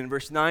pray. And in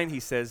verse 9,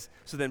 he says,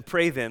 so then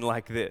pray then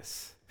like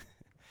this.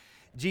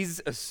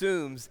 Jesus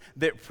assumes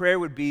that prayer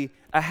would be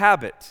a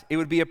habit. It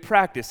would be a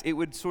practice. It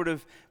would sort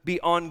of be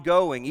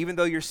ongoing. Even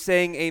though you're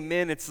saying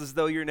amen, it's as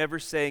though you're never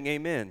saying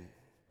amen.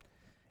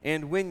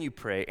 And when you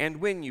pray, and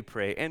when you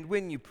pray, and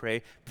when you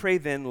pray, pray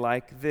then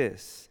like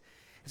this.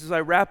 So as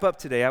I wrap up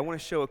today, I want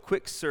to show a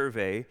quick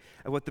survey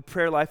of what the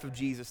prayer life of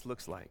Jesus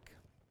looks like.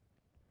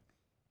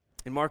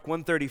 In Mark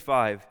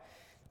 1:35,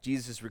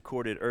 Jesus is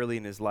recorded early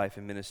in his life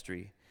and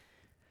ministry.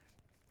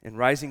 And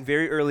rising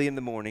very early in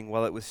the morning,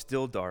 while it was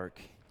still dark,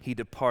 he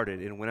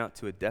departed and went out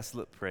to a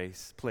desolate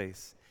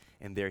place,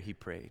 and there he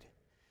prayed.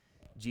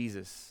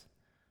 Jesus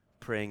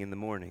praying in the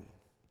morning.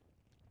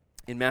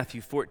 In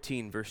Matthew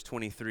 14, verse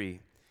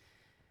 23,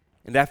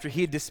 and after he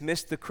had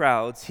dismissed the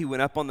crowds, he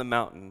went up on the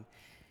mountain,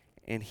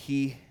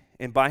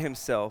 and by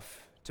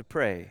himself to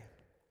pray.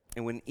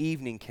 And when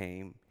evening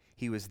came,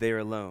 he was there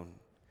alone.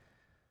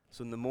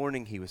 So in the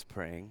morning he was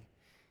praying.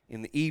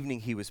 In the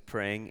evening he was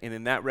praying, and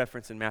in that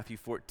reference in Matthew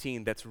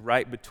 14, that's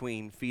right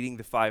between feeding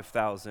the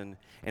 5,000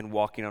 and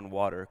walking on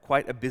water.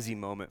 Quite a busy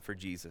moment for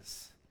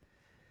Jesus.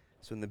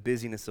 So in the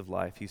busyness of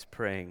life, he's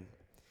praying.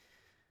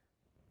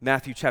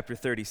 Matthew chapter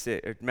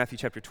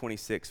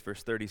 26,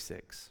 verse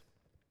 36.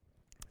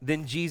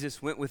 Then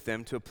Jesus went with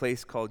them to a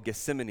place called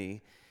Gethsemane,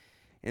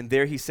 and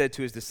there he said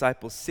to his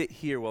disciples, sit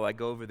here while I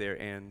go over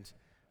there and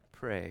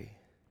pray.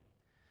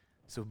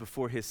 So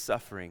before his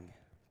suffering,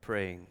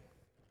 praying.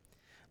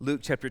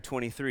 Luke chapter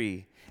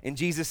 23. And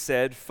Jesus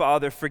said,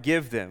 Father,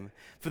 forgive them,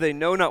 for they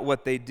know not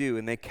what they do.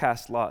 And they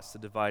cast lots to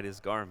divide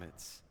his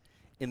garments.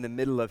 In the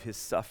middle of his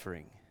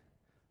suffering,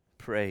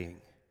 praying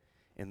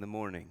in the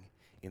morning,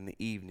 in the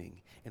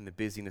evening, in the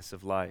busyness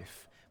of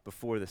life,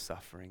 before the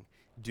suffering,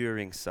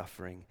 during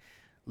suffering.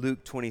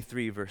 Luke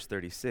 23, verse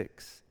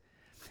 36.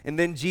 And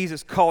then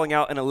Jesus calling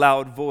out in a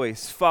loud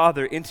voice,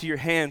 Father, into your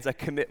hands I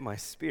commit my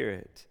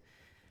spirit.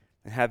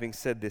 And having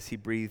said this, he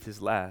breathed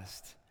his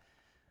last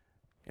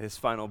and his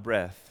final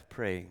breath,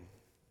 praying.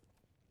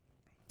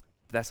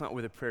 But that's not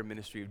where the prayer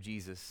ministry of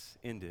Jesus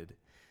ended.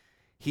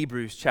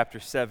 Hebrews chapter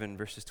 7,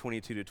 verses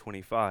 22 to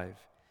 25.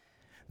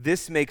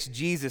 This makes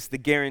Jesus the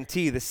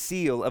guarantee, the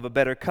seal of a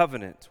better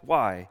covenant.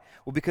 Why?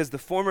 Well, because the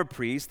former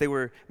priests, they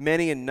were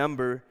many in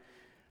number,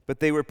 but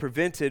they were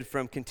prevented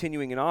from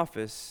continuing in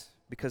office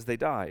because they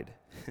died.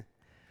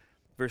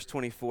 Verse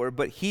 24,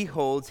 but he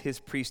holds his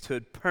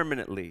priesthood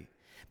permanently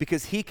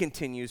because he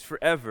continues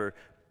forever,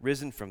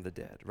 risen from the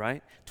dead,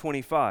 right?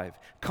 25,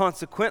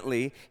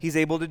 consequently, he's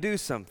able to do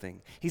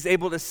something. He's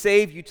able to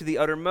save you to the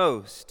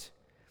uttermost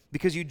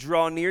because you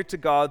draw near to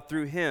God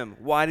through him.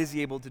 Why is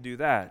he able to do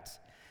that?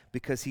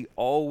 Because he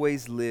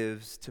always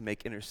lives to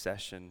make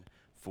intercession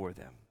for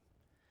them.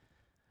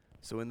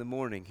 So in the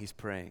morning, he's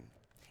praying.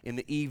 In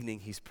the evening,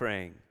 he's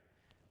praying.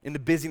 In the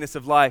busyness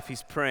of life,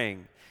 he's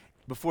praying.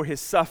 Before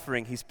his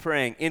suffering, he's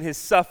praying. In his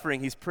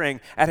suffering, he's praying.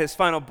 At his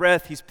final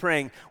breath, he's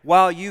praying.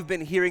 While you've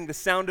been hearing the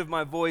sound of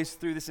my voice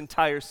through this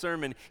entire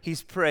sermon,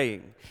 he's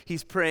praying.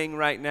 He's praying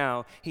right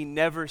now. He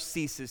never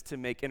ceases to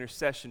make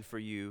intercession for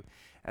you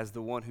as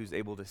the one who's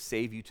able to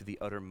save you to the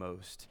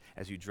uttermost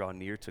as you draw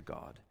near to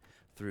God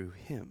through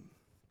him.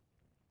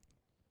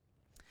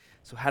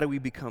 So how do we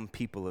become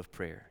people of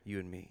prayer, you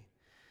and me?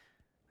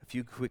 A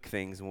few quick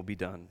things and we'll be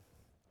done.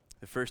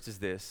 The first is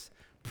this: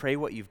 pray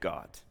what you've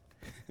got.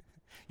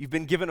 You've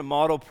been given a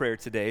model prayer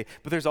today,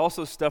 but there's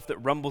also stuff that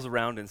rumbles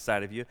around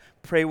inside of you.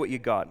 Pray what you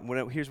got.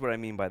 Here's what I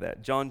mean by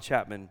that. John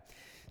Chapman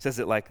says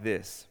it like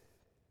this: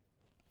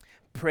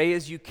 pray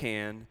as you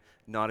can,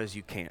 not as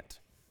you can't.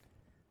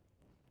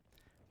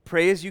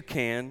 Pray as you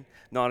can,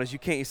 not as you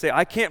can't. You say,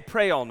 I can't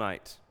pray all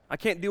night. I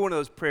can't do one of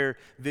those prayer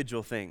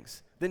vigil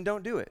things. Then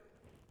don't do it.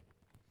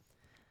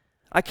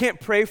 I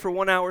can't pray for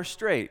 1 hour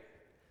straight.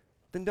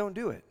 Then don't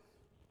do it.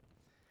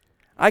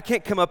 I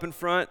can't come up in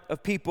front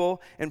of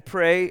people and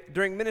pray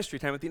during ministry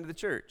time at the end of the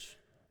church.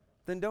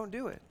 Then don't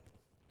do it.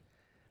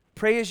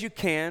 Pray as you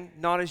can,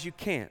 not as you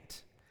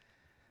can't.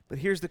 But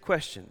here's the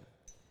question: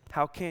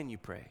 how can you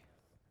pray?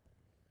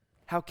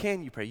 How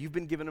can you pray? You've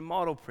been given a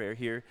model prayer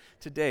here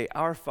today.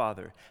 Our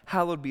Father,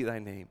 hallowed be thy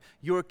name.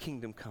 Your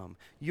kingdom come.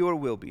 Your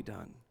will be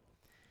done.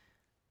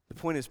 The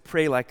point is,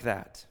 pray like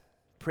that.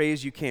 Pray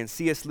as you can.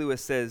 C.S.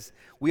 Lewis says,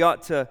 we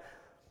ought to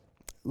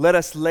let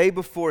us lay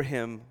before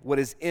him what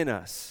is in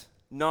us,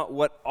 not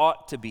what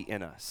ought to be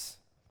in us.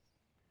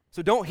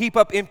 So don't heap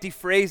up empty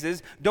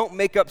phrases. Don't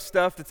make up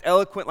stuff that's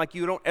eloquent like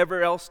you don't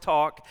ever else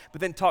talk, but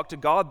then talk to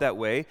God that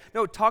way.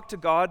 No, talk to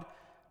God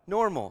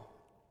normal.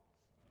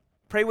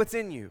 Pray what's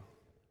in you.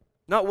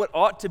 Not what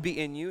ought to be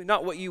in you,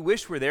 not what you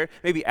wish were there.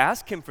 Maybe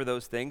ask him for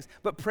those things,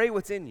 but pray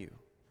what's in you.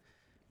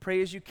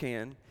 Pray as you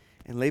can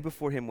and lay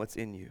before him what's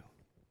in you.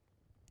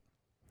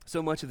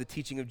 So much of the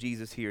teaching of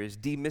Jesus here is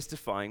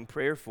demystifying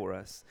prayer for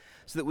us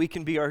so that we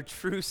can be our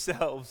true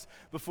selves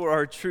before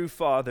our true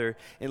Father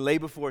and lay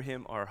before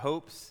him our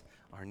hopes,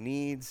 our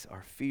needs,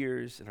 our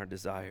fears, and our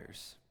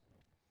desires.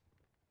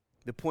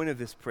 The point of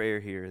this prayer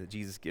here that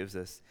Jesus gives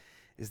us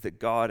is that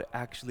God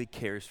actually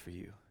cares for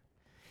you.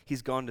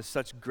 He's gone to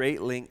such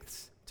great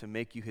lengths to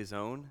make you his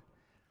own.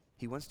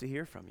 He wants to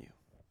hear from you.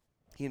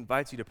 He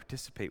invites you to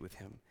participate with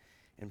him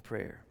in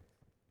prayer.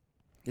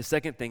 The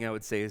second thing I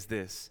would say is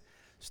this: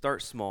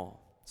 start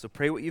small. So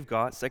pray what you've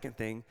got. Second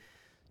thing,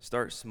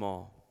 start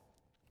small.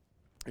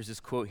 There's this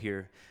quote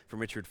here from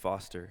Richard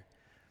Foster.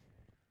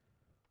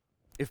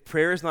 If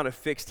prayer is not a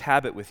fixed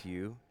habit with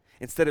you,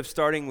 instead of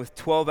starting with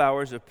 12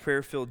 hours of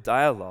prayer-filled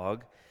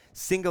dialogue,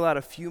 single out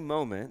a few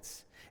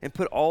moments and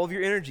put all of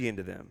your energy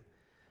into them.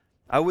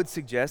 I would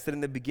suggest that in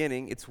the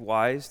beginning, it's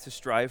wise to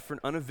strive for an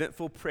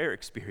uneventful prayer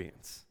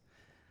experience.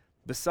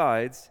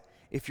 Besides,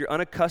 if you're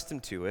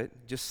unaccustomed to it,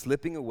 just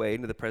slipping away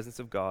into the presence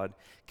of God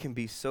can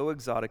be so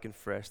exotic and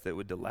fresh that it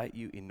would delight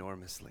you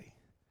enormously.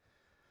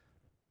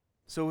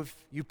 So if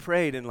you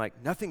prayed and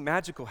nothing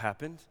magical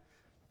happened,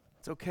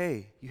 it's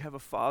okay. You have a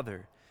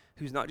Father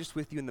who's not just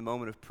with you in the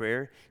moment of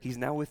prayer, he's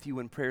now with you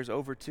when prayer's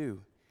over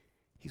too.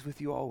 He's with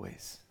you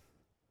always.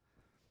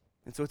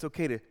 And so it's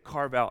okay to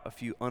carve out a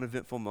few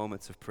uneventful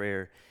moments of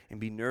prayer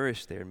and be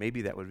nourished there.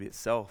 Maybe that would be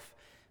itself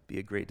be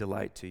a great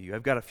delight to you.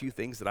 I've got a few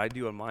things that I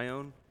do on my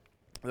own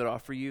that I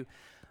offer you.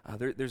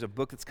 There's a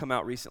book that's come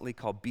out recently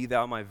called Be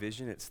Thou My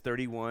Vision. It's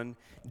 31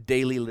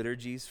 daily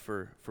liturgies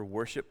for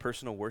worship,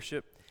 personal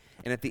worship.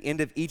 And at the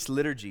end of each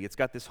liturgy, it's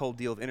got this whole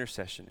deal of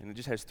intercession. And it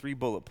just has 3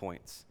 bullet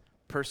points: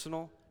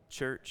 personal,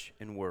 church,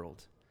 and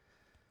world.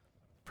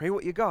 Pray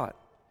what you got.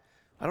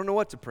 I don't know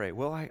what to pray.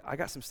 Well, I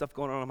got some stuff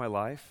going on in my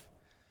life.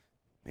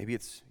 Maybe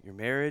it's your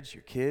marriage,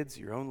 your kids,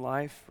 your own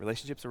life,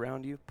 relationships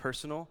around you,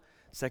 personal.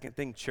 Second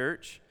thing,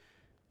 church.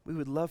 We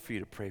would love for you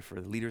to pray for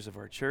the leaders of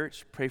our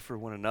church, pray for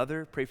one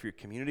another, pray for your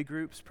community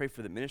groups, pray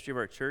for the ministry of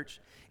our church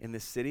in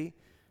this city.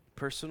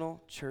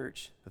 Personal,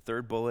 church. The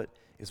third bullet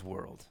is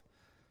world.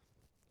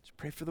 Just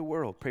pray for the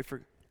world. Pray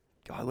for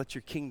God, let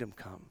your kingdom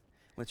come.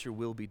 Let your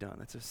will be done.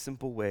 That's a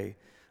simple way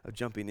of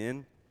jumping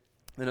in.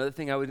 Another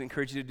thing I would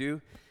encourage you to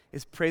do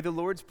is pray the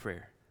Lord's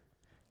Prayer.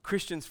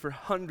 Christians for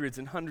hundreds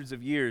and hundreds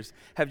of years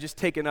have just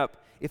taken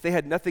up, if they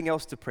had nothing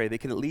else to pray, they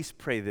could at least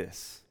pray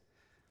this.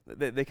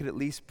 They could at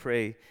least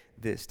pray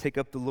this. Take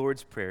up the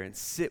Lord's Prayer and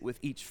sit with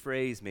each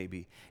phrase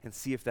maybe and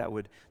see if that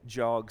would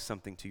jog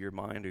something to your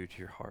mind or to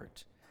your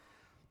heart.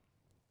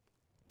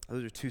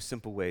 Those are two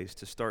simple ways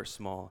to start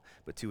small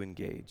but to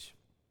engage.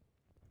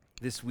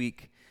 This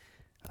week,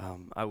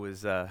 I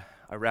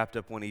wrapped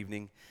up one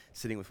evening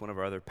sitting with one of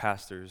our other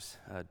pastors,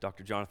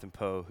 Dr. Jonathan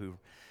Poe, who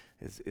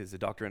is a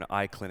doctor in an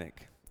eye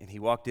clinic. And he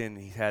walked in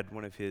and he had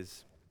one of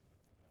his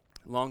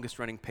longest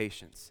running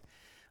patients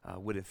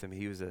with him.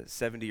 He was a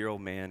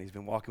 70-year-old man. He's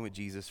been walking with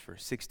Jesus for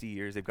 60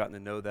 years. They've gotten to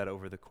know that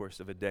over the course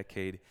of a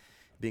decade,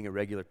 being a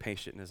regular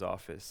patient in his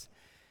office.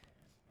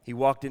 He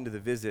walked into the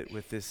visit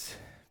with this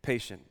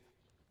patient,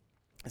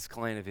 this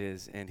client of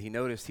his, and he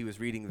noticed he was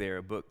reading there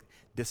a book,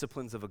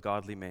 Disciplines of a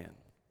Godly Man.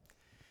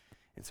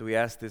 And so he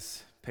asked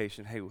this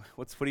patient, hey,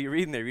 what are you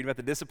reading there? You reading about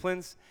the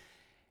disciplines?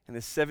 And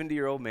this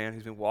 70-year-old man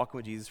who's been walking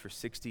with Jesus for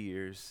 60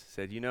 years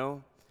said,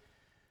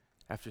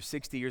 after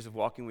 60 years of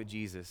walking with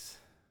Jesus,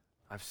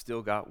 I've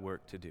still got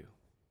work to do.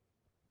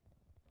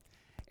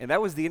 And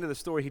that was the end of the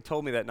story he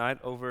told me that night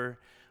over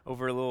a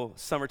little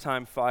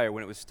summertime fire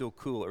when it was still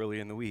cool early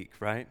in the week,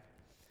 right?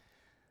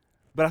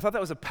 But I thought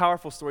that was a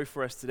powerful story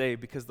for us today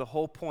because the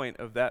whole point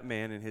of that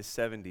man in his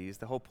 70s,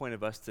 the whole point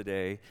of us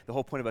today, the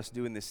whole point of us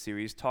doing this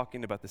series,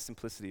 talking about the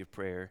simplicity of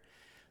prayer,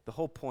 the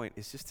whole point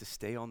is just to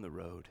stay on the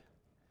road.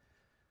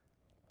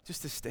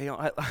 Just to stay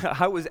on.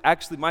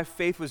 My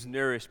faith was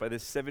nourished by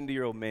this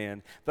 70-year-old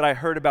man that I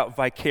heard about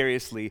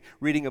vicariously,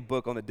 reading a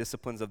book on the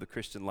disciplines of the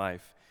Christian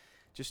life.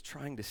 Just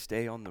trying to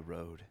stay on the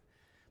road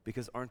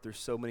because aren't there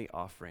so many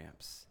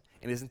off-ramps?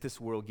 And isn't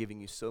this world giving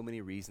you so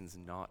many reasons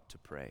not to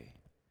pray?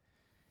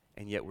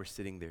 And yet we're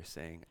sitting there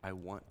saying, I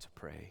want to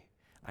pray.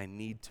 I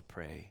need to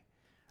pray.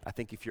 I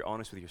think if you're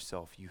honest with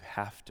yourself, you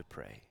have to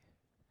pray.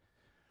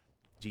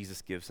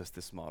 Jesus gives us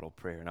this model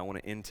prayer, and I want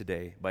to end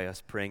today by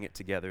us praying it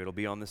together. It'll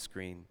be on the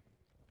screen.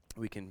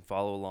 We can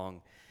follow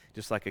along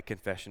just like a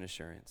confession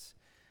assurance.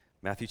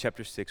 Matthew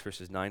chapter 6,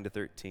 verses 9 to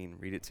 13.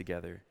 Read it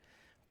together.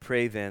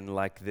 Pray then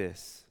like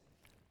this.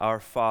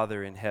 Our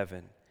Father in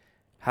heaven,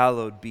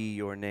 hallowed be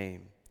your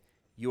name.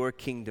 Your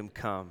kingdom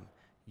come,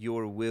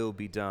 your will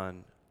be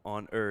done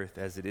on earth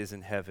as it is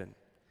in heaven.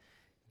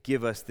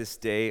 Give us this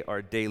day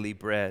our daily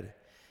bread,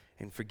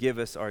 and forgive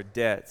us our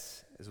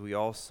debts as we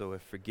also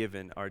have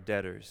forgiven our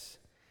debtors.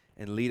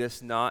 And lead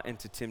us not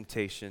into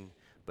temptation,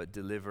 but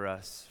deliver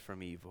us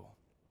from evil.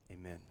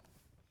 Amen.